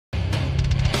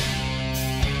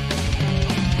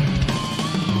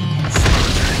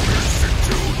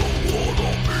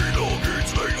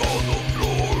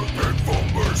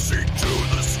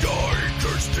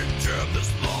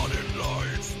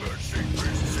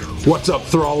What's up,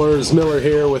 Thrallers? Miller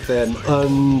here with an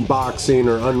unboxing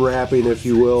or unwrapping, if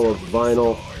you will, of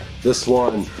vinyl. This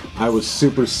one I was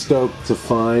super stoked to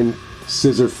find.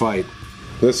 Scissorfight.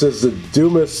 This is the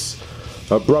Doomus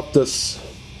Apparatus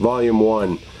Volume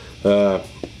 1. Kind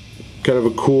of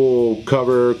a cool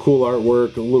cover, cool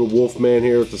artwork, a little wolf man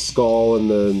here with the skull and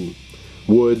the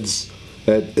woods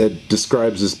that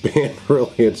describes this band.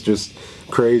 Really, it's just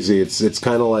crazy. It's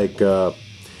kind of like a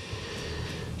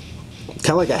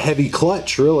heavy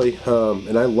Clutch, really,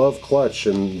 and I love Clutch,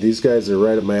 and these guys are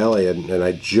right up my alley, and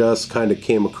I just kind of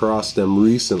came across them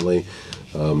recently,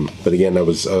 but again, I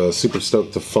was super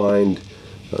stoked to find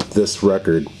this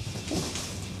record.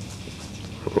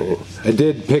 I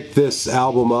did pick this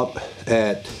album up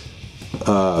at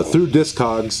through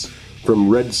Discogs from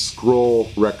Red Scroll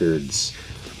Records.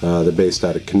 They're based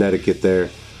out of Connecticut there.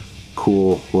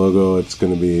 Cool logo. It's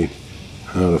going to be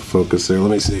out of focus there.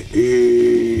 Let me see.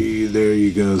 Hey, there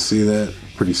you go. See that?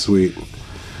 Pretty sweet.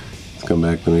 Let's come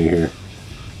back to me here.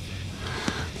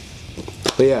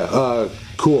 But yeah,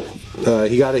 cool.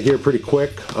 He got it here pretty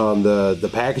quick. The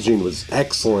packaging was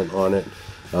excellent on it.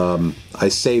 I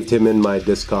saved him in my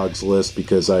Discogs list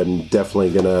because I'm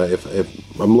definitely gonna, if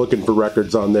I'm looking for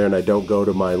records on there and I don't go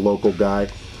to my local guy,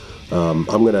 I'm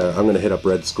gonna hit up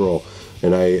Red Scroll,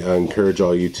 and I encourage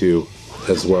all you to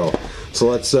as well. So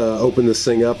let's open this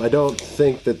thing up. I don't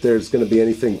think that there's going to be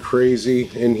anything crazy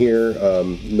in here.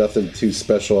 Nothing too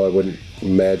special, I wouldn't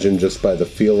imagine, just by the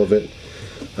feel of it.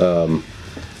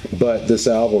 But this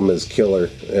album is killer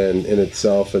and in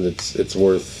itself, and it's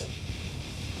worth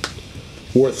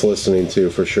listening to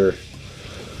for sure.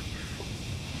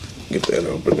 Get that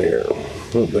open here.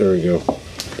 Oh, there we go.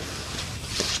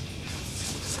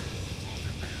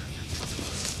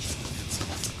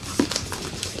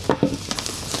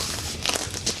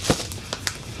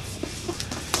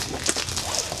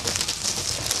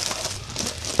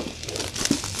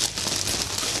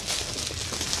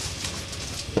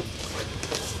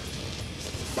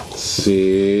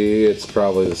 See, it's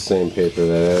probably the same paper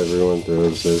that everyone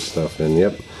throws their stuff in.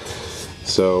 Yep.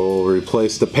 So we'll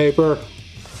replace the paper.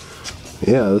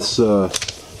 Yeah, let's see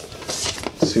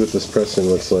what this pressing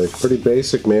looks like. Pretty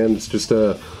basic, man. It's just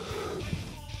a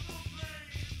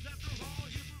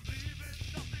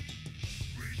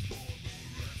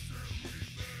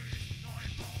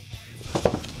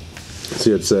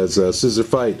see, it says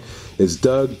Scissorfight is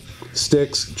Doug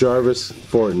Sticks Jarvis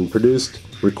Fortin, produced,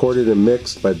 recorded and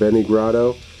mixed by Benny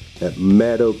Grotto at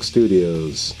Mad Oak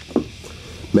Studios.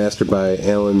 Mastered by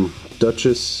Alan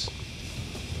Duchess,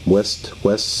 West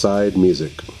Side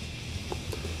Music.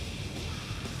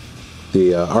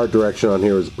 The art direction on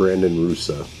here is Brandon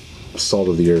Russa, Salt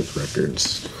of the Earth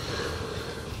Records.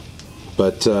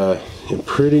 But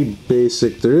pretty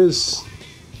basic. There is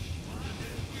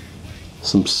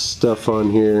some stuff on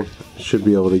here. Should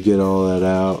be able to get all that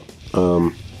out.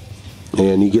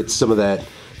 And you get some of that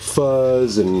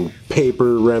fuzz and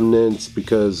paper remnants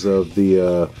because of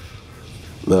the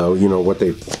you know, what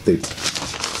they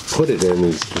put it in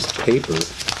is just paper.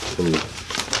 And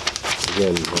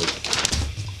again, like,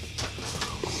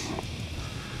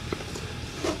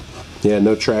 yeah,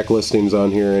 no track listings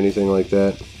on here or anything like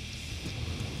that.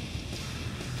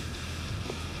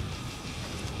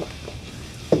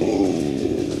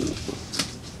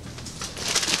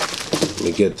 Let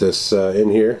me get this in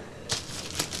here.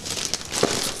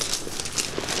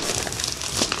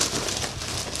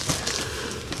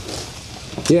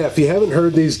 Yeah, if you haven't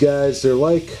heard these guys, they're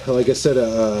like I said,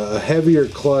 a heavier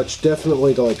Clutch,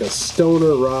 definitely to like a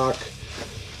stoner rock.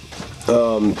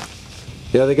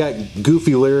 Yeah, they got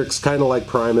goofy lyrics, kind of like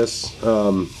Primus,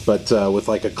 but with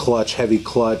like a Clutch, heavy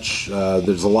Clutch.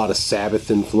 There's a lot of Sabbath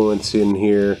influence in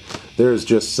here. There's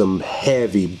just some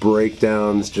heavy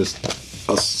breakdowns. Just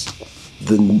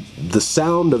the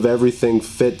sound of everything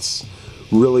fits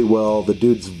really well. The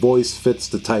dude's voice fits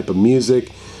the type of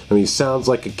music. I mean, he sounds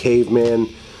like a caveman.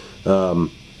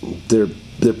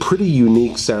 They're pretty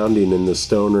unique sounding in the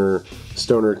stoner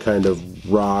kind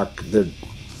of rock. They're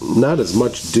not as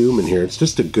much doom in here. It's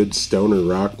just a good stoner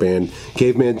rock band.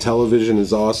 Caveman Television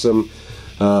is awesome.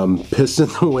 Piss in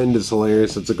the Wind is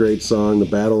hilarious. It's a great song. The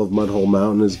Battle of Mudhole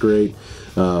Mountain is great.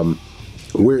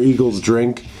 Where Eagles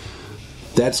Drink,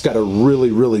 that's got a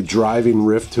really driving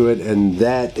riff to it, and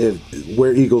that is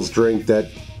Where Eagles Drink,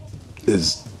 that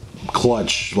is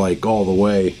Clutch like all the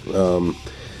way,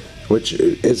 which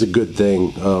is a good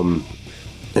thing.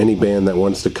 Any band that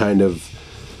wants to kind of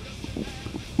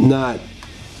not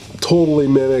totally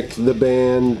mimic the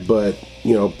band, but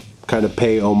you know, kind of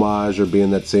pay homage or be in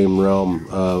that same realm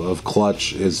of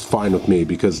Clutch is fine with me,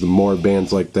 because the more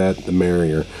bands like that, the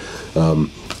merrier.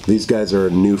 The These guys are a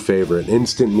new favorite,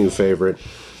 instant new favorite.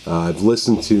 I've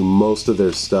listened to most of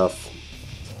their stuff.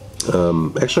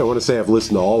 Actually, I want to say I've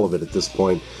listened to all of it at this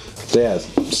point. Yeah,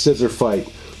 Scissorfight.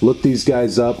 Look these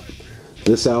guys up.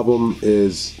 This album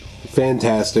is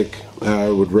fantastic. I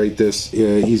would rate this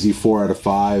easy 4 out of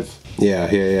 5.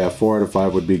 Yeah, 4 out of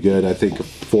 5 would be good. I think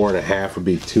 4.5 would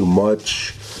be too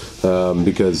much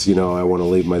because, you know, I want to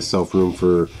leave myself room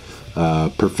for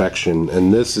perfection.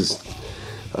 And this is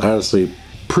honestly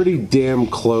pretty damn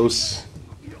close.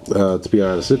 To be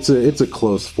honest, it's a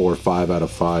close 4 or 5 out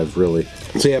of 5, really.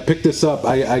 So yeah, pick this up.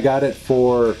 I got it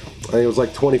for, I think it was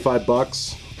like 25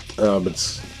 bucks.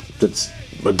 It's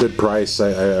a good price.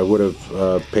 I would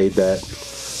have paid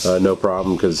that no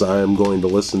problem, because I am going to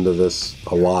listen to this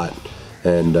a lot.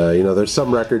 And you know, there's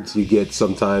some records you get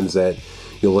sometimes that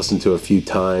you'll listen to a few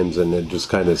times and it just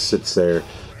kind of sits there.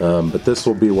 But this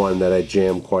will be one that I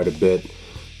jam quite a bit,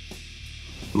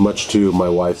 much to my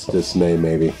wife's dismay,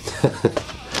 maybe.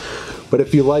 But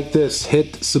if you like this,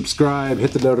 hit subscribe,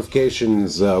 hit the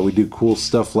notifications. We do cool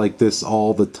stuff like this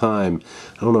all the time.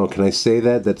 I don't know, can I say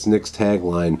that? That's Nick's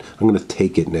tagline. I'm going to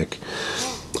take it, Nick.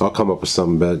 I'll come up with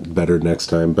something better next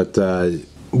time. But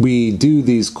we do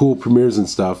these cool premieres and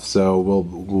stuff, so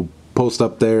we'll post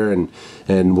up there and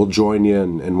we'll join you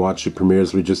and watch the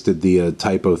premieres. We just did the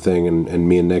typo thing, and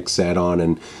me and Nick sat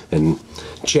on and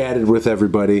chatted with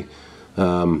everybody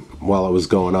while it was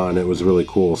going on. It was really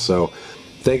cool. So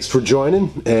thanks for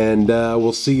joining, and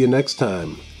we'll see you next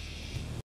time.